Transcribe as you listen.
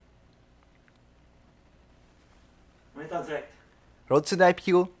On est en direct. Road to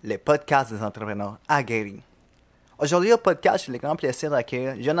l'IPO, le podcast des entrepreneurs aguerris. Aujourd'hui au podcast, j'ai le grand plaisir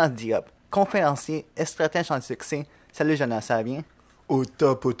d'accueillir Jonas Diop, conférencier et stratège en succès. Salut Jonas, ça va bien? Au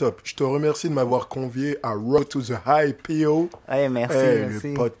top, au top. Je te remercie de m'avoir convié à Road to the IPO. Hey, merci, merci.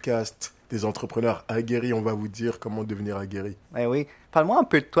 Le podcast des entrepreneurs aguerris. On va vous dire comment devenir aguerri. Eh oui. Parle-moi un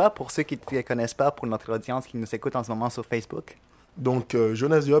peu de toi pour ceux qui ne te connaissent pas, pour notre audience qui nous écoute en ce moment sur Facebook. Donc,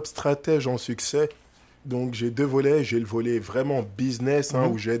 Jonas Diop, stratège en succès. Donc, j'ai deux volets. J'ai le volet vraiment business,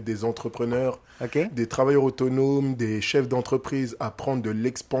 où j'aide des entrepreneurs, des travailleurs autonomes, des chefs d'entreprise à prendre de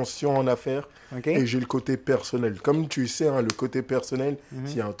l'expansion en affaires. Et j'ai le côté personnel. Comme tu sais, le côté personnel,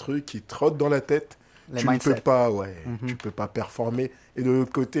 s'il y a un truc qui trotte dans la tête, tu ne peux pas, tu peux pas performer. Et de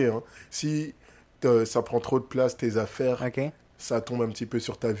l'autre côté, si ça prend trop de place, tes affaires, ça tombe un petit peu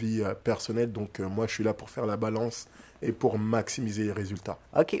sur ta vie personnelle. Donc, moi, je suis là pour faire la balance et pour maximiser les résultats.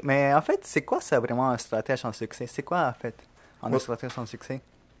 OK, mais en fait, c'est quoi ça vraiment un stratège en succès? C'est quoi en fait un stratège en succès?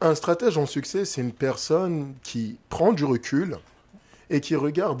 Un stratège en succès, c'est une personne qui prend du recul et qui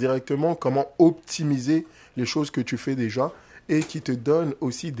regarde directement comment optimiser les choses que tu fais déjà et qui te donne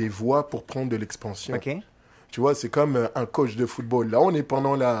aussi des voies pour prendre de l'expansion. Tu vois, c'est comme un coach de football. Là, on est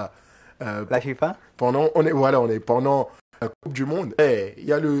pendant la FIFA? On est pendant la Coupe du Monde. Il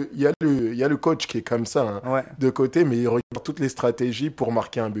y a le coach qui est comme ça, de côté, mais il regarde toutes les stratégies pour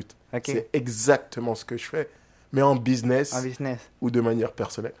marquer un but. C'est exactement ce que je fais, mais en business ou de manière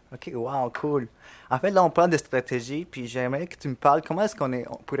personnelle. OK, wow, cool. En fait, là, on parle de stratégie, puis j'aimerais que tu me parles comment est-ce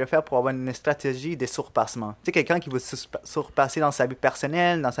on pourrait faire pour avoir une stratégie de surpassement. Tu sais, quelqu'un qui veut surpasser dans sa vie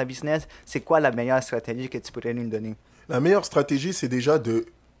personnelle, dans sa business, c'est quoi la meilleure stratégie que tu pourrais nous donner? La meilleure stratégie, c'est déjà de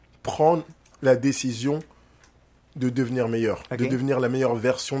prendre la décision de devenir meilleur, de devenir la meilleure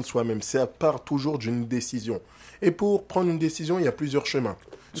version de soi-même. Ça part toujours d'une décision. Et pour prendre une décision, il y a plusieurs chemins.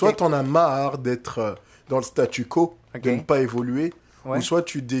 Soit tu en as marre d'être dans le statu quo, de ne pas évoluer, ou soit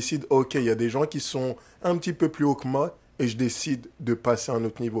tu décides, OK, il y a des gens qui sont un petit peu plus haut que moi et je décide de passer à un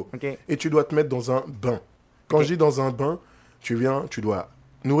autre niveau. Et tu dois te mettre dans un bain. Quand je dis dans un bain, tu dois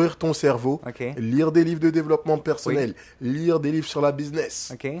nourrir ton cerveau, lire des livres de développement personnel, lire des livres sur la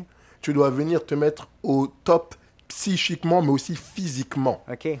business. Tu dois venir te mettre au top psychiquement, mais aussi physiquement.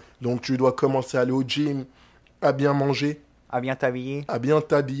 Donc, tu dois commencer à aller au gym, à bien manger, à bien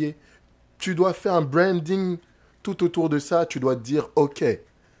t'habiller. Tu dois faire un branding tout autour de ça. Tu dois te dire, OK,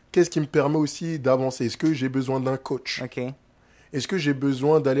 qu'est-ce qui me permet aussi d'avancer? Est-ce que j'ai besoin d'un coach? Est-ce que j'ai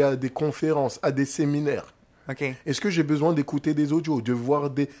besoin d'aller à des conférences, à des séminaires? Est-ce que j'ai besoin d'écouter des audios, de voir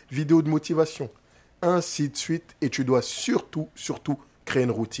des vidéos de motivation? Ainsi de suite. Et tu dois surtout créer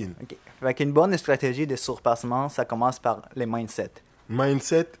une routine. Avec une bonne stratégie de surpassement, ça commence par les mindsets.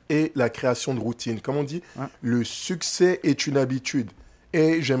 Mindset et la création de routine. Comme on dit, le succès est une habitude.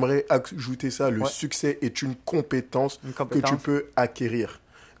 Et j'aimerais ajouter ça, le succès est une compétence que tu peux acquérir.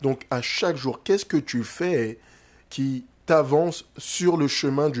 Donc, à chaque jour, qu'est-ce que tu fais qui t'avance sur le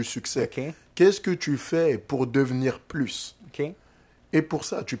chemin du succès? Qu'est-ce que tu fais pour devenir plus? Et pour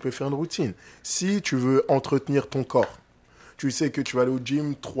ça, tu peux faire une routine. Si tu veux entretenir ton corps, tu sais que tu vas aller au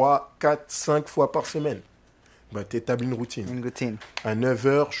gym 3, 4, 5 fois par semaine. Tu établis une routine. À 9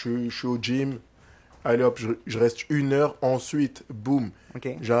 heures, je suis au gym. Allez hop, je reste 1 heure. Ensuite, boum,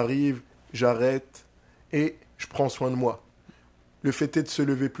 j'arrive, j'arrête et je prends soin de moi. Le fait est de se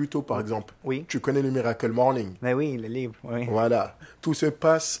lever plus tôt, par exemple. Tu connais le Miracle Morning. Mais oui, le livre. Voilà. Tout se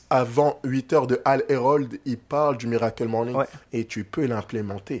passe avant 8 heures de Hal Herold. Il parle du Miracle Morning et tu peux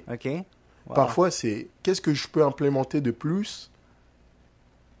l'implémenter. Parfois, c'est qu'est-ce que je peux implémenter de plus?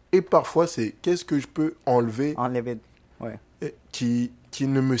 Et parfois, c'est qu'est-ce que je peux enlever qui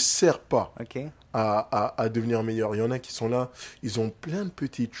ne me sert pas à devenir meilleur. Il y en a qui sont là, ils ont plein de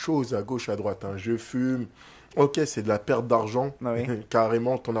petites choses à gauche, à droite. Je fume. OK, c'est de la perte d'argent.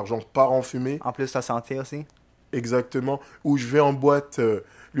 Carrément, ton argent part en fumée. En plus, ta santé aussi. Exactement. Ou je vais en boîte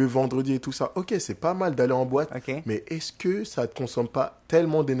le vendredi et tout ça. OK, c'est pas mal d'aller en boîte. Mais est-ce que ça ne te consomme pas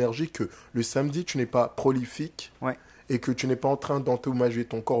tellement d'énergie que le samedi, tu n'es pas prolifique et que tu n'es pas en train d'endommager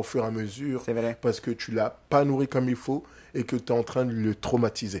ton corps au fur et à mesure parce que tu ne l'as pas nourri comme il faut et que tu es en train de le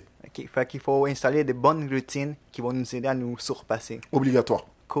traumatiser. Fait qu'il faut installer des bonnes routines qui vont nous aider à nous surpasser. Obligatoire.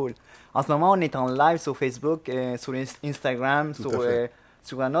 Cool. En ce moment, on est en live sur Facebook, sur Instagram,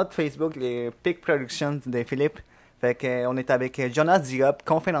 sur un autre Facebook, les Peak Productions de Philippe. Fait qu'on est avec Jonas Diop,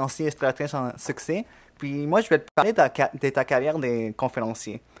 conférencier et stratège en succès. Puis moi, je vais te parler de ta carrière de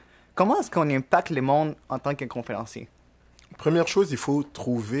conférencier. Comment est-ce qu'on impacte le monde en tant que conférencier? Première chose, il faut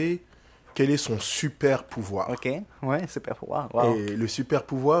trouver quel est son super pouvoir. Super pouvoir. Wow. Et le super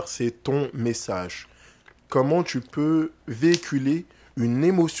pouvoir, c'est ton message. Comment tu peux véhiculer une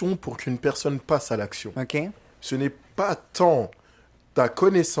émotion pour qu'une personne passe à l'action. ce n'est pas tant ta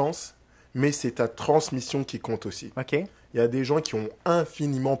connaissance, mais c'est ta transmission qui compte aussi. OK. Il y a des gens qui ont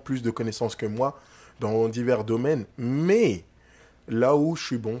infiniment plus de connaissances que moi dans divers domaines, mais là où je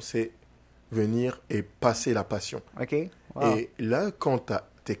suis bon, c'est venir et passer la passion. OK. Wow. Et là, quand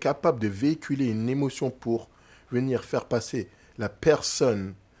tu es capable de véhiculer une émotion pour venir faire passer la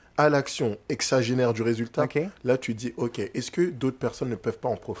personne à l'action et que ça génère du résultat, OK. là, tu dis, OK, est-ce que d'autres personnes ne peuvent pas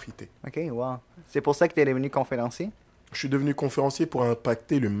en profiter? OK, wow. C'est pour ça que tu es devenu conférencier? Je suis devenu conférencier pour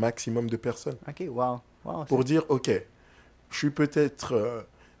impacter le maximum de personnes. OK, wow. Pour dire, OK, je suis peut-être,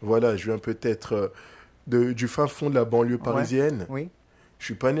 je viens peut-être du fin fond de la banlieue parisienne. Oui. Je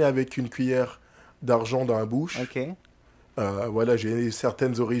suis pas né avec une cuillère d'argent dans la bouche. OK. J'ai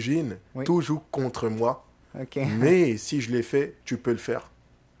certaines origines. Oui. Tout joue contre moi. OK. Mais si je l'ai fait, tu peux le faire.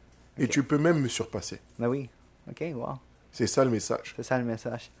 Et tu peux même me surpasser. Ben oui. OK, wow. C'est ça le message. C'est ça le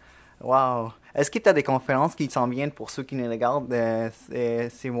message. Wow. Est-ce que tu as des conférences qui s'en viennent pour ceux qui nous regardent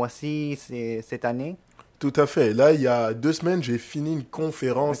ces mois-ci, cette année? Tout à fait. Là, il y a 2 semaines, j'ai fini une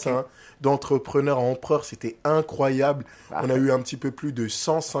conférence d'entrepreneurs à empereurs. C'était incroyable. Parfait. On a eu un petit peu plus de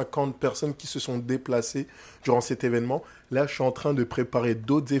 150 personnes qui se sont déplacées durant cet événement. Là, je suis en train de préparer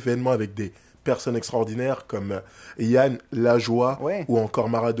d'autres événements avec des personnes extraordinaires comme Yann Lajoie ou encore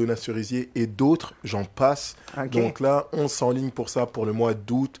Maradona Cerisier et d'autres, j'en passe. Okay. Donc là, on s'enligne pour ça pour le mois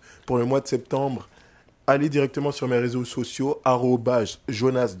d'août. Pour le mois de septembre, allez directement sur mes réseaux sociaux,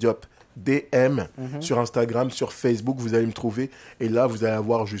 @JonasDiop. DM sur Instagram, sur Facebook, vous allez me trouver. Et là, vous allez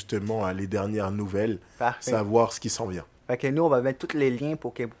avoir justement les dernières nouvelles, savoir ce qui s'en vient. Fait que nous, on va mettre tous les liens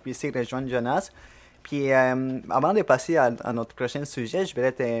pour que vous puissiez rejoindre Jonas. Puis, avant de passer à notre prochain sujet, je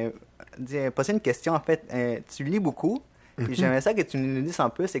vais te poser une question. En fait, tu lis beaucoup. Puis, j'aimerais ça que tu nous dises un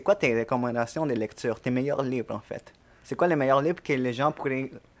peu, c'est quoi tes recommandations de lecture, tes meilleurs livres, en fait? C'est quoi les meilleurs livres que les gens pourraient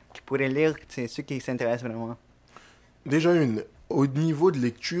lire, c'est ceux qui s'intéressent vraiment? Déjà, au niveau de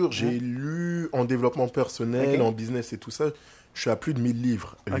lecture, j'ai lu en développement personnel, en business et tout ça, je suis à plus de 1000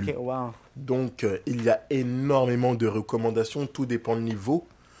 livres lus. OK, wow. Donc, il y a énormément de recommandations, tout dépend du niveau.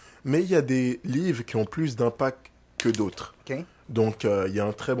 Mais il y a des livres qui ont plus d'impact que d'autres. OK. Donc, il y a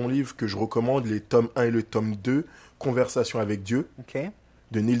un très bon livre que je recommande, les tomes 1 et le tome 2, Conversation avec Dieu,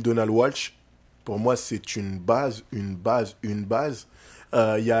 de Neil Donald Walsh. Pour moi, c'est une base. Il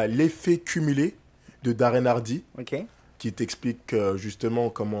y a L'effet cumulé de Darren Hardy, qui t'explique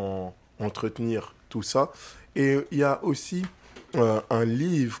justement comment entretenir tout ça. Et il y a aussi un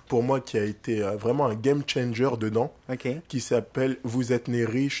livre, pour moi, qui a été vraiment un game changer dedans, qui s'appelle « Vous êtes né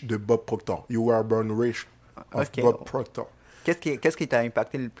riche » de Bob Proctor. « You are born rich » of Bob Proctor. Qu'est-ce qui t'a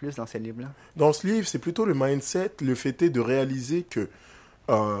impacté le plus dans ce livre-là? Dans ce livre, c'est plutôt le mindset, le fait est de réaliser que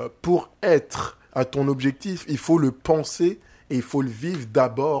pour être à ton objectif, il faut le penser et il faut le vivre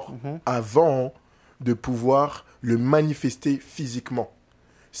d'abord avant de pouvoir le manifester physiquement.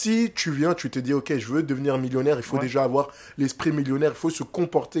 Si tu viens, tu te dis, OK, je veux devenir millionnaire, il faut déjà avoir l'esprit millionnaire, il faut se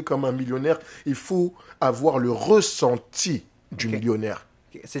comporter comme un millionnaire, il faut avoir le ressenti du millionnaire.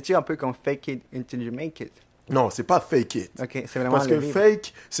 C'est-tu un peu comme fake it until you make it? Non, c'est pas fake it. C'est vraiment parce que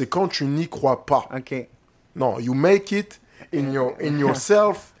fake, c'est quand tu n'y crois pas. Non, you make it in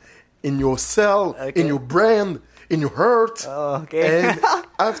yourself, in your cell, in your brand, in your heart. And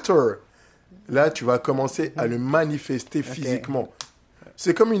after, là, tu vas commencer à le manifester physiquement.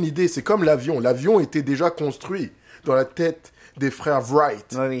 C'est comme une idée, c'est comme l'avion. L'avion était déjà construit dans la tête des frères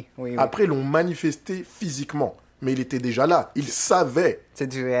Wright. Oui. Après, ils l'ont manifesté physiquement. Mais il était déjà là. Ils savaient. C'est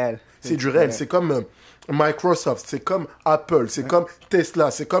du réel. C'est du réel. C'est comme Microsoft, c'est comme Apple, c'est comme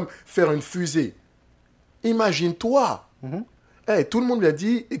Tesla, c'est comme faire une fusée. Imagine-toi. Tout le monde lui a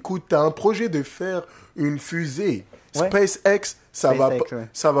dit, écoute, tu as un projet de faire une fusée. SpaceX, ça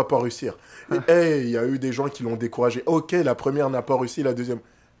va pas réussir. Il y a eu des gens qui l'ont découragé. OK, la première n'a pas réussi, la deuxième.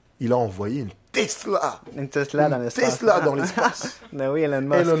 Il a envoyé une Tesla. Une Tesla dans l'espace. Tesla dans l'espace. Oui, Elon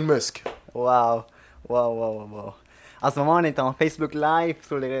Musk. Elon Musk. Wow. En ce moment, on est en Facebook Live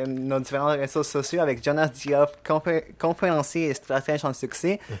sur nos différents réseaux sociaux avec Jonas Diop, conférencier et stratège en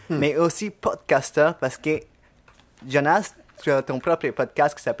succès, mais aussi podcasteur parce que Jonas, tu as ton propre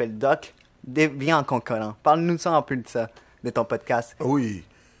podcast qui s'appelle Doc, devient un concurrent. Parle-nous un peu de ça, de ton podcast. Oui.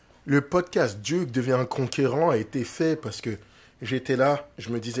 Le podcast Duke devient un conquérant a été fait parce que j'étais là, je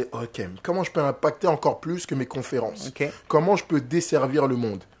me disais, OK, comment je peux impacter encore plus que mes conférences? Comment je peux desservir le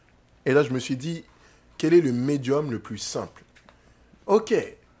monde? Et là, je me suis dit, quel est le médium le plus simple? OK,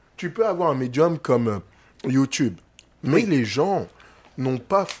 tu peux avoir un médium comme YouTube, mais les gens ne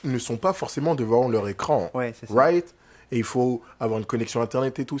sont pas forcément devant leur écran. C'est ça. Right? Et il faut avoir une connexion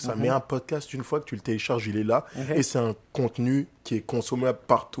Internet et tout ça. Mais un podcast, une fois que tu le télécharges, il est là. Et c'est un contenu qui est consommable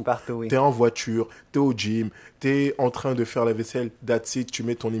partout. Oui. Tu es en voiture, tu es au gym, tu es en train de faire la vaisselle. That's it, tu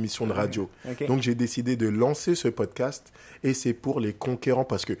mets ton émission de radio. Donc, j'ai décidé de lancer ce podcast. Et c'est pour les conquérants.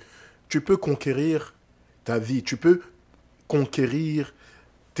 Parce que tu peux conquérir ta vie. Tu peux conquérir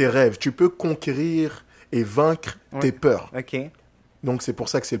tes rêves. Tu peux conquérir et vaincre tes peurs. Donc, c'est pour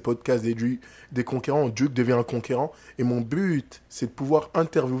ça que c'est le podcast des conquérants. Duke devient un conquérant. Et mon but, c'est de pouvoir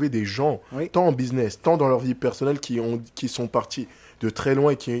interviewer des gens, tant en business, tant dans leur vie personnelle, qui sont partis de très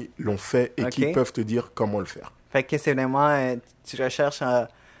loin et qui l'ont fait et qui peuvent te dire comment le faire. Fait que c'est vraiment, tu recherches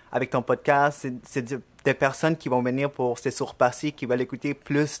avec ton podcast, c'est des personnes qui vont venir pour se surpasser, qui veulent écouter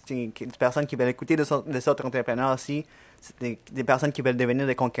plus, des personnes qui veulent écouter des autres entrepreneurs aussi, des personnes qui veulent devenir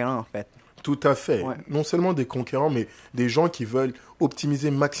des conquérants, en fait. Tout à fait. Non seulement des conquérants, mais des gens qui veulent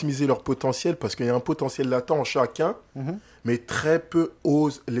optimiser, maximiser leur potentiel, parce qu'il y a un potentiel latent en chacun, mais très peu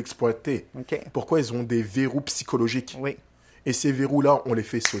osent l'exploiter. Pourquoi? Ils ont des verrous psychologiques. Et ces verrous-là, on les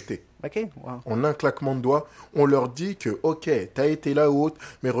fait sauter. En un claquement de doigts, on leur dit que, OK, tu as été là ou autre,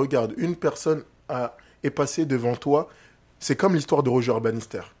 mais regarde, une personne est passée devant toi. C'est comme l'histoire de Roger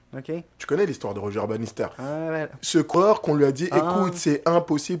Bannister. Tu connais l'histoire de Roger Bannister. Ce coureur qu'on lui a dit, écoute, c'est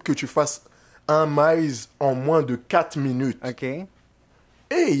impossible que tu fasses un miles en moins de 4 minutes.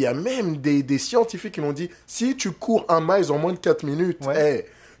 Et il y a même des scientifiques qui m'ont dit, si tu cours un miles en moins de 4 minutes,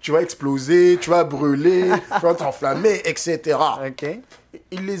 tu vas exploser, tu vas brûler, tu vas t'enflammer, etc.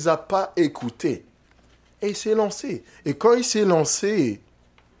 Il les a pas écoutés. Et il s'est lancé. Et quand il s'est lancé,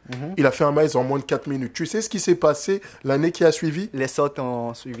 il a fait un miles en moins de 4 minutes. Tu sais ce qui s'est passé l'année qui a suivi? Les autres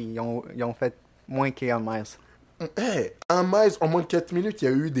ont suivi. Ils ont fait moins qu'un miles. Un miles en moins de 4 minutes, il y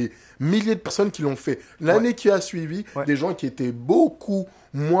a eu des milliers de personnes qui l'ont fait. L'année qui a suivi, des gens qui étaient beaucoup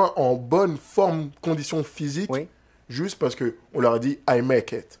moins en bonne forme, conditions physiques, juste parce qu'on leur a dit « I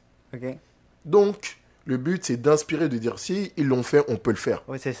make it ». Donc, le but, c'est d'inspirer, de dire si ils l'ont fait, on peut le faire.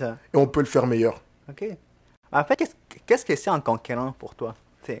 C'est ça. Et on peut le faire meilleur. En fait, qu'est-ce que c'est un conquérant pour toi?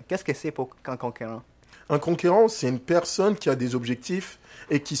 Qu'est-ce que c'est pour un conquérant? Un conquérant, c'est une personne qui a des objectifs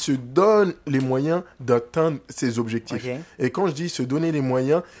et qui se donne les moyens d'atteindre ses objectifs. Et quand je dis se donner les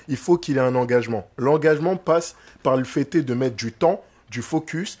moyens, il faut qu'il ait un engagement. L'engagement passe par le fait de mettre du temps, du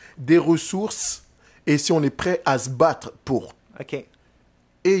focus, des ressources, et si on est prêt à se battre pour. Et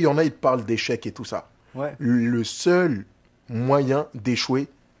il y en a, ils parlent d'échec et tout ça. Le seul moyen d'échouer,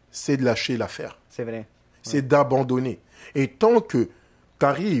 c'est de lâcher l'affaire. C'est vrai. C'est d'abandonner. Et tant que tu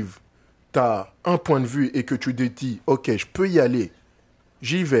arrives, tu as un point de vue et que tu te dis, OK, je peux y aller,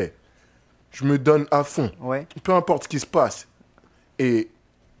 j'y vais, je me donne à fond, peu importe ce qui se passe, et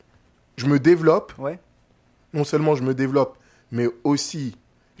je me développe, non seulement je me développe, mais aussi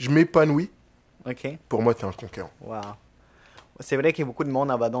je m'épanouis, pour moi, tu es un conquérant. C'est vrai que beaucoup de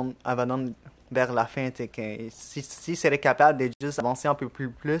monde abandonne vers la fin. Si serait capable de juste avancer un peu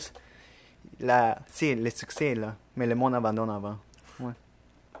plus, le succès est là, mais le monde abandonne avant.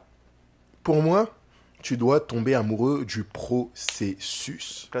 Pour moi, tu dois tomber amoureux du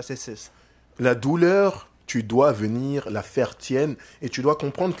processus. La douleur, tu dois venir la faire tienne et tu dois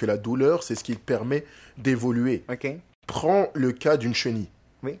comprendre que la douleur, c'est ce qui te permet d'évoluer. Prends le cas d'une chenille.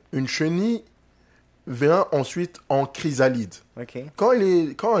 Une chenille vient ensuite en chrysalide. Quand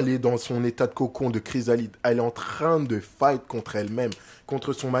elle est dans son état de cocon de chrysalide, elle est en train de fight contre elle-même,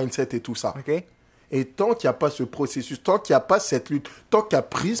 contre son mindset et tout ça. Et tant qu'il n'y a pas ce processus, tant qu'il n'y a pas cette lutte, tant qu'elle n'a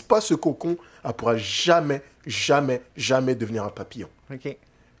prise pas ce cocon, elle ne pourra jamais, jamais, jamais devenir un papillon.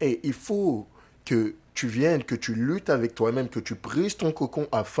 Et il faut que tu viennes, que tu luttes avec toi-même, que tu brises ton cocon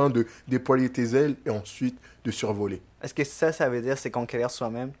afin de déployer tes ailes et ensuite de survoler. Est-ce que ça veut dire c'est conquérir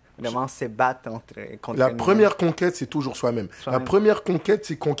soi-même? Vraiment se battre contre la première conquête, c'est toujours soi-même. La première conquête,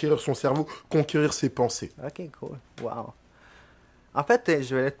 c'est conquérir son cerveau, conquérir ses pensées. Cool. Wow. En fait,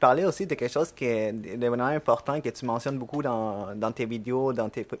 je voulais te parler aussi de quelque chose qui est vraiment important, que tu mentionnes beaucoup dans tes vidéos, dans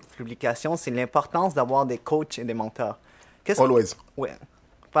tes publications, c'est l'importance d'avoir des coachs et des mentors. Always.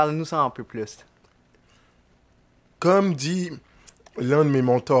 Parle-nous ça un peu plus. Comme dit l'un de mes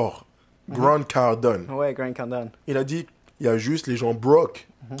mentors, Grant Cardone. Grant Cardone. Il a dit, il y a juste les gens broke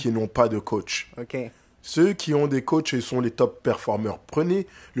qui n'ont pas de coach. Ceux qui ont des coachs sont les top performeurs. Prenez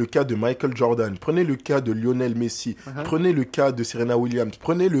le cas de Michael Jordan, prenez le cas de Lionel Messi, prenez le cas de Serena Williams,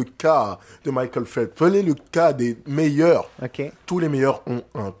 prenez le cas de Michael Phelps, prenez le cas des meilleurs. Tous les meilleurs ont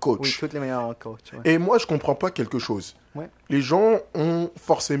un coach. Oui, tous les meilleurs ont un coach. Et moi, je ne comprends pas quelque chose. Les gens ont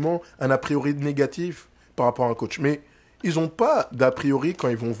forcément un a priori négatif par rapport à un coach. Mais ils n'ont pas d'a priori quand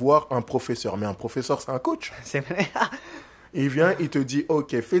ils vont voir un professeur. Mais un professeur, c'est un coach. C'est vrai. Il vient, il te dit,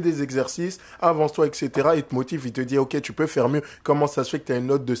 OK, fais des exercices, avance-toi, etc. Il te motive, il te dit, OK, tu peux faire mieux. Comment ça se fait que tu as une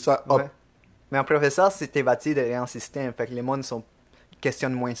note de ça? Hop. Ouais. Mais un professeur, c'était bâti derrière un système. Fait que les mondes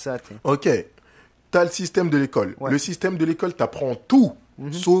questionnent moins ça. T'sais. OK. Tu as le système de l'école. Ouais. Le système de l'école t'apprend tout,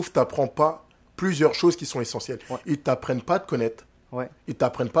 sauf t'apprends pas plusieurs choses qui sont essentielles. Ouais. Ils t'apprennent pas à te connaître. Ouais. Ils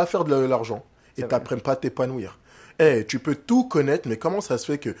t'apprennent pas à faire de l'argent. Ils t'apprennent pas à t'épanouir. Tu peux tout connaître, mais comment ça se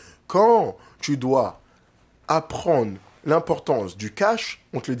fait que quand tu dois apprendre l'importance du cash,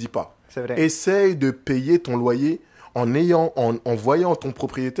 on te le dit pas. C'est vrai. Essaye de payer ton loyer en voyant ton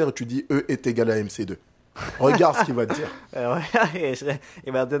propriétaire, tu dis E est égal à MC2. Regarde ce qu'il va te dire.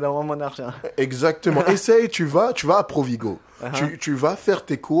 Il va te dire donne-moi mon argent. Exactement. Essaye, tu vas à Provigo. Tu vas faire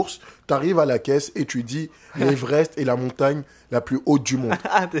tes courses, tu arrives à la caisse et tu dis l'Everest est la montagne la plus haute du monde.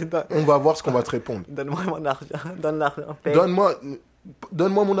 On va voir ce qu'on va te répondre. Donne-moi mon argent. Donne l'argent.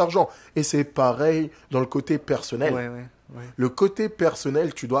 Donne-moi mon argent. Et c'est pareil dans le côté personnel. Ouais. Le côté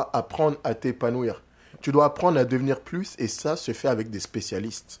personnel, tu dois apprendre à t'épanouir. Tu dois apprendre à devenir plus et ça se fait avec des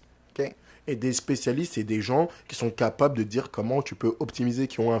spécialistes. OK. Et des spécialistes, c'est des gens qui sont capables de dire comment tu peux optimiser,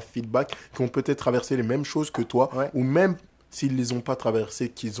 qui ont un feedback, qui ont peut-être traversé les mêmes choses que toi, ou même s'ils ne les ont pas traversées,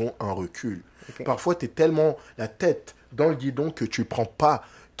 qu'ils ont un recul. Okay. Parfois, tu es tellement la tête dans le guidon que tu ne prends pas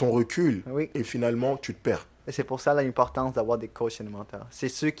ton recul et finalement, tu te perds. Et c'est pour ça l'importance d'avoir des coachs et des mentors. C'est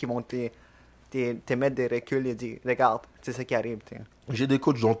ceux qui vont te mettre des reculs et dire, regarde, c'est ce qui arrive. T'sais. J'ai des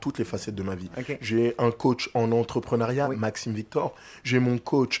coachs dans toutes les facettes de ma vie. Okay. J'ai un coach en entrepreneuriat, Maxime Victor. J'ai mon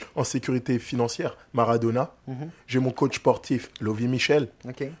coach en sécurité financière, Maradona. J'ai mon coach sportif, Lovie Michel.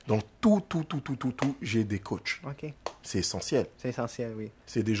 Okay. Dans tout, j'ai des coachs. Okay. C'est essentiel. C'est essentiel, oui.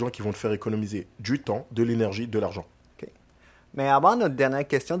 C'est des gens qui vont te faire économiser du temps, de l'énergie, de l'argent. Okay. Mais avant notre dernière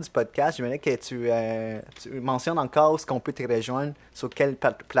question du podcast, j'aimerais que tu mentionnes encore où est-ce qu'on peut te rejoindre, sur quelle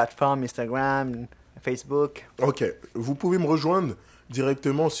plateforme, Instagram, Facebook. OK. Vous pouvez me rejoindre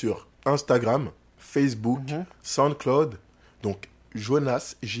directement sur Instagram, Facebook, SoundCloud. Donc,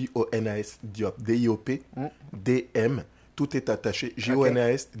 Jonas, Jonas Diop, D-I-O-P, D-M. Tout est attaché.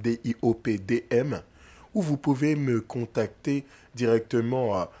 Jonas, D-I-O-P, D-M. Ou vous pouvez me contacter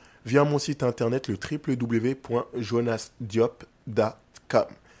directement via mon site internet, le www.jonasdiop.com.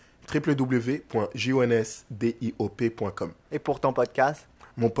 www.jonsdiop.com. Et pour ton podcast?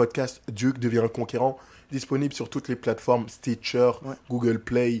 Mon podcast Duke devient un conquérant, disponible sur toutes les plateformes Stitcher, Google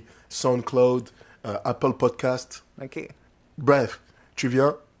Play, SoundCloud, Apple Podcast. OK. Bref, tu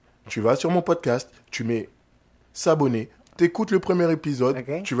vas sur mon podcast, tu mets s'abonner, t'écoutes le premier épisode,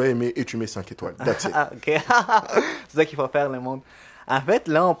 tu vas aimer et tu mets 5 étoiles. That's it. OK. C'est ça qu'il faut faire, le monde. En fait,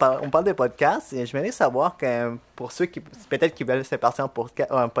 là, on parle de podcasts et je voulais savoir que pour ceux qui peut-être qui veulent se passer un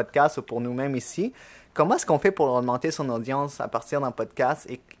podcast ou pour nous-mêmes ici, comment est-ce qu'on fait pour augmenter son audience à partir d'un podcast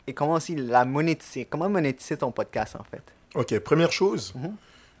et comment aussi la monétiser? Comment monétiser ton podcast, en fait? OK, première chose,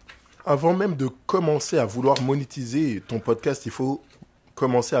 avant même de commencer à vouloir monétiser ton podcast, il faut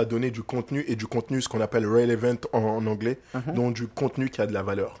commencer à donner du contenu et du contenu, ce qu'on appelle relevant en anglais, donc du contenu qui a de la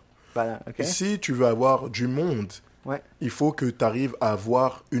valeur. Voilà, OK. Si tu veux avoir du monde, il faut que tu arrives à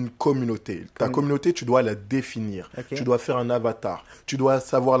avoir une communauté. Ta communauté, tu dois la définir. Tu dois faire un avatar. Tu dois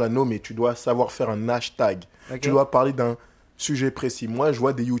savoir la nommer. Tu dois savoir faire un hashtag. Tu dois parler d'un sujet précis. Moi, je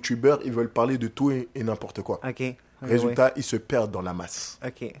vois des youtubeurs, ils veulent parler de tout et n'importe quoi. Résultat, ils se perdent dans la masse.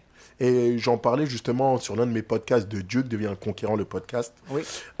 Et j'en parlais justement sur l'un de mes podcasts de Duke devient un conquérant, le podcast,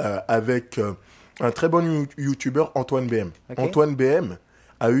 avec un très bon youtubeur, Antoine BM. Antoine BM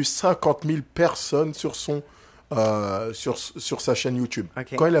a eu 50 000 personnes sur son... sur sa chaîne YouTube.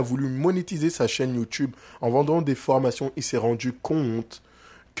 Quand il a voulu monétiser sa chaîne YouTube en vendant des formations, il s'est rendu compte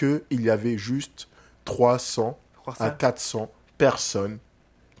qu'il y avait juste 300 à 400 personnes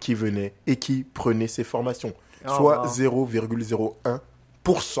qui venaient et qui prenaient ces formations, soit 0,01%.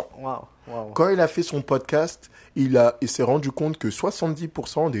 Quand il a fait son podcast, il s'est rendu compte que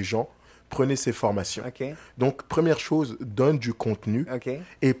 70% des gens prenaient ces formations. Donc, première chose, donne du contenu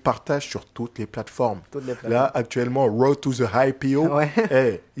et partage sur toutes les plateformes. Là, actuellement, Road to the IPO,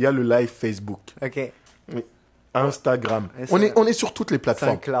 il y a le live Facebook. Instagram. On est sur toutes les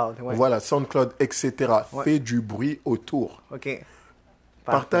plateformes. SoundCloud. Voilà, SoundCloud, etc. Fais du bruit autour.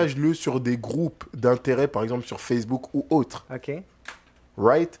 Partage-le sur des groupes d'intérêt, par exemple sur Facebook ou autres.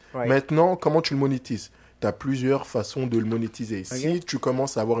 Right? Maintenant, comment tu le monétises? Tu as plusieurs façons de le monétiser. Si tu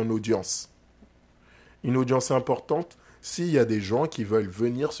commences à avoir une audience importante, s'il y a des gens qui veulent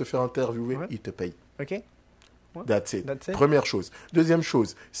venir se faire interviewer, ils te payent. That's it. Première chose. Deuxième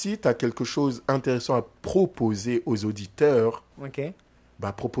chose, si tu as quelque chose d'intéressant à proposer aux auditeurs,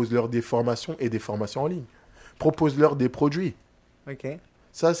 propose-leur des formations et des formations en ligne. Propose-leur des produits.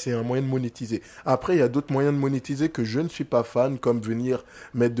 Ça, c'est un moyen de monétiser. Après, il y a d'autres moyens de monétiser que je ne suis pas fan, comme venir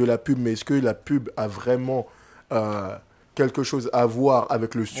mettre de la pub. Mais est-ce que la pub a vraiment quelque chose à voir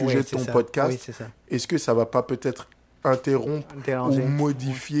avec le sujet de ton podcast? Oui, c'est ça. Est-ce que ça va pas peut-être interrompre ou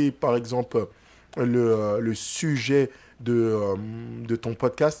modifier, par exemple, le sujet de ton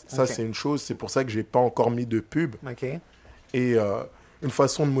podcast? Ça, c'est une chose. C'est pour ça que j'ai pas encore mis de pub. Et une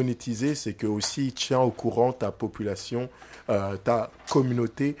façon de monétiser, c'est que aussi tiens au courant ta population, ta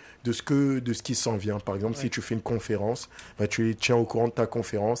communauté de ce qui s'en vient. Par exemple, si tu fais une conférence, tu les tiens au courant de ta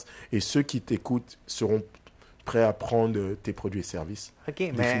conférence et ceux qui t'écoutent seront prêts à prendre tes produits et services.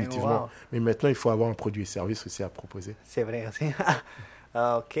 Définitivement. Mais maintenant, il faut avoir un produit et service aussi à proposer. C'est vrai aussi.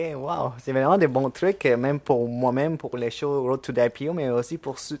 OK, wow. C'est vraiment des bons trucs, même pour moi-même, pour les shows Road to the IPO, mais aussi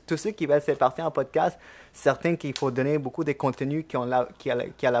pour tous ceux qui veulent se partir en podcast. Certains qu'il faut donner beaucoup de contenu qui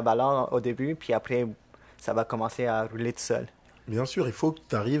a la valeur au début, puis après, ça va commencer à rouler tout seul. Bien sûr, il faut que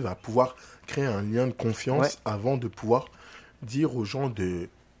tu arrives à pouvoir créer un lien de confiance avant de pouvoir dire aux gens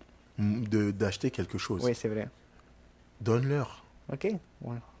d'acheter quelque chose. Oui, c'est vrai. Donne-leur. OK.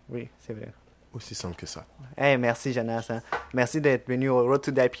 Ouais. Oui, c'est vrai. Aussi simple que ça. Hey, merci, Jonas. Merci d'être venu au Road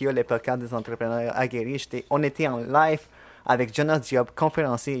to the IPO, le podcast des entrepreneurs aguerris. On était en live avec Jonas Diop,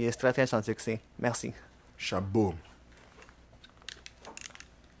 conférencier et stratège en succès. Merci. Chaboum.